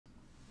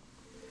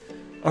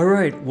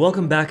Alright,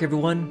 welcome back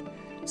everyone.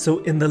 So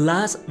in the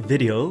last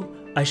video,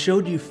 I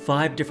showed you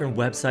 5 different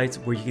websites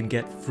where you can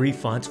get free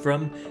fonts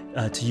from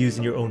to use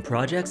in your own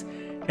projects.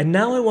 And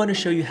now I want to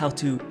show you how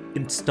to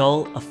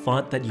install a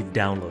font that you've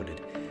downloaded.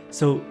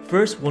 So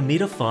first we'll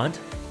need a font.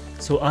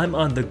 So I'm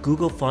on the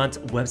Google Fonts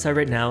website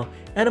right now,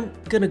 and I'm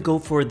gonna go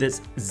for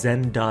this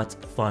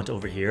Zendots font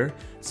over here.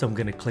 So I'm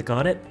gonna click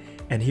on it,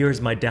 and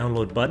here's my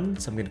download button.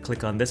 So I'm gonna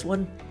click on this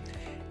one.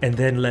 And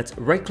then let's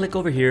right click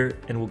over here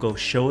and we'll go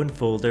show in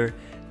folder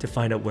to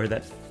find out where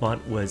that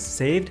font was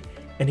saved.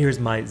 And here's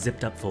my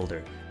zipped up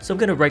folder. So I'm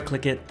gonna right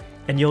click it,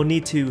 and you'll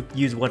need to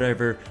use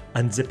whatever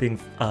unzipping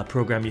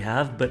program you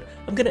have, but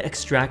I'm gonna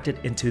extract it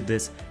into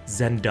this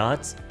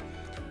Zendots.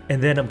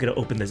 And then I'm gonna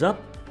open this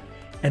up.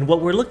 And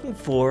what we're looking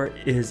for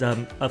is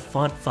a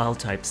font file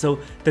type. So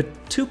the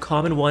 2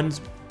 common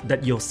ones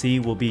that you'll see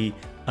will be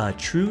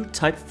true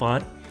type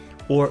font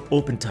or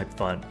open type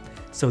font.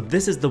 So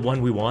this is the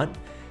one we want.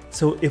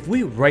 So if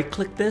we right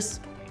click this,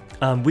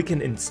 we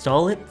can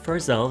install it for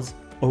ourselves,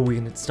 or we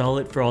can install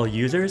it for all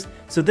users.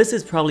 So this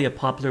is probably a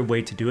popular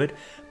way to do it,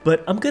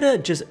 but I'm gonna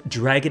just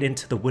drag it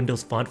into the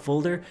Windows font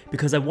folder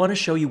because I wanna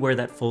show you where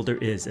that folder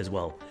is as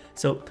well.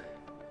 So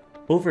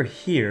over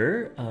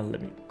here,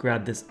 let me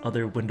grab this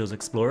other Windows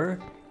Explorer,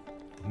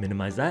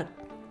 minimize that.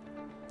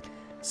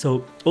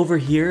 So over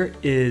here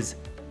is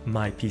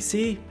my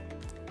PC,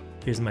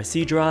 here's my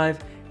C drive,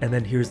 and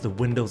then here's the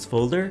Windows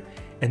folder.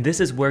 And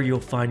this is where you'll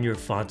find your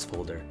fonts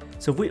folder.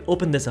 So if we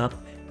open this up,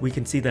 we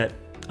can see that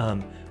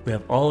we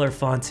have all our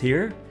fonts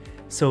here.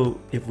 So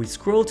if we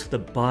scroll to the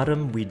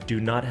bottom, we do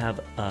not have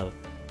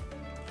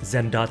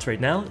Zendots right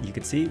now, you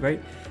can see,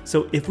 right?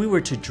 So if we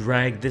were to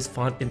drag this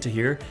font into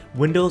here,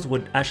 Windows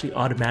would actually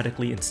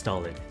automatically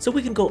install it. So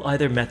we can go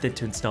either method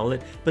to install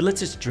it, but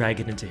let's just drag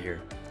it into here.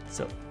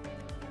 So,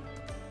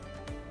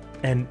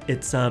 and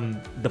it's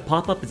the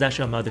pop-up is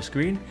actually on my other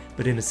screen,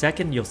 but in a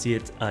second you'll see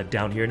it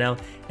down here now,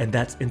 and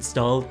that's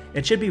installed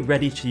and should be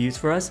ready to use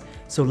for us.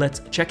 So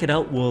let's check it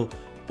out. We'll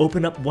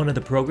open up one of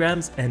the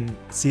programs and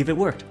see if it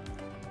worked.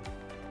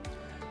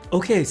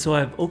 Okay, so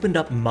I've opened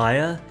up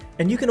Maya,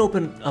 and you can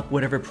open up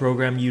whatever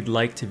program you'd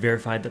like to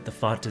verify that the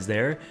font is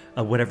there,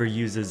 whatever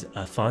uses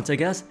fonts, I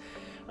guess.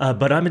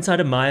 But I'm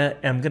inside of Maya,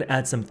 and I'm gonna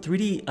add some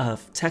 3D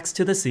text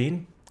to the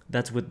scene.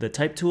 That's with the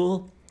type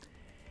tool.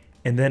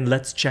 And then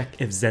let's check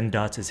if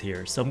Zendots is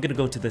here. So I'm gonna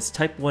go to this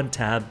type 1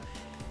 tab.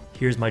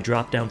 Here's my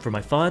drop down for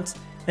my fonts,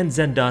 and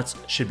Zendots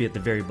should be at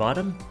the very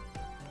bottom.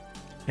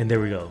 And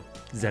there we go,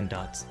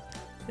 Zendots.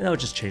 And I'll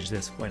just change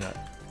this, why not?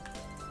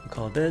 We'll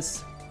call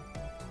this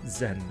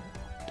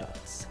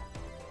Zendots.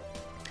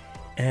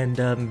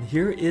 And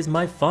here is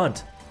my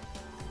font.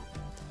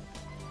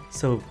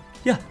 So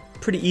yeah,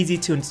 pretty easy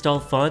to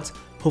install fonts.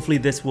 Hopefully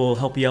this will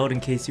help you out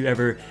in case you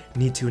ever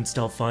need to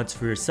install fonts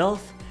for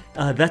yourself.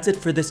 That's it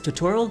for this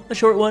tutorial, a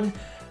short one,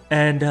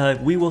 and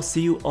we will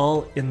see you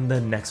all in the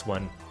next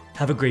one.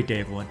 Have a great day,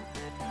 everyone.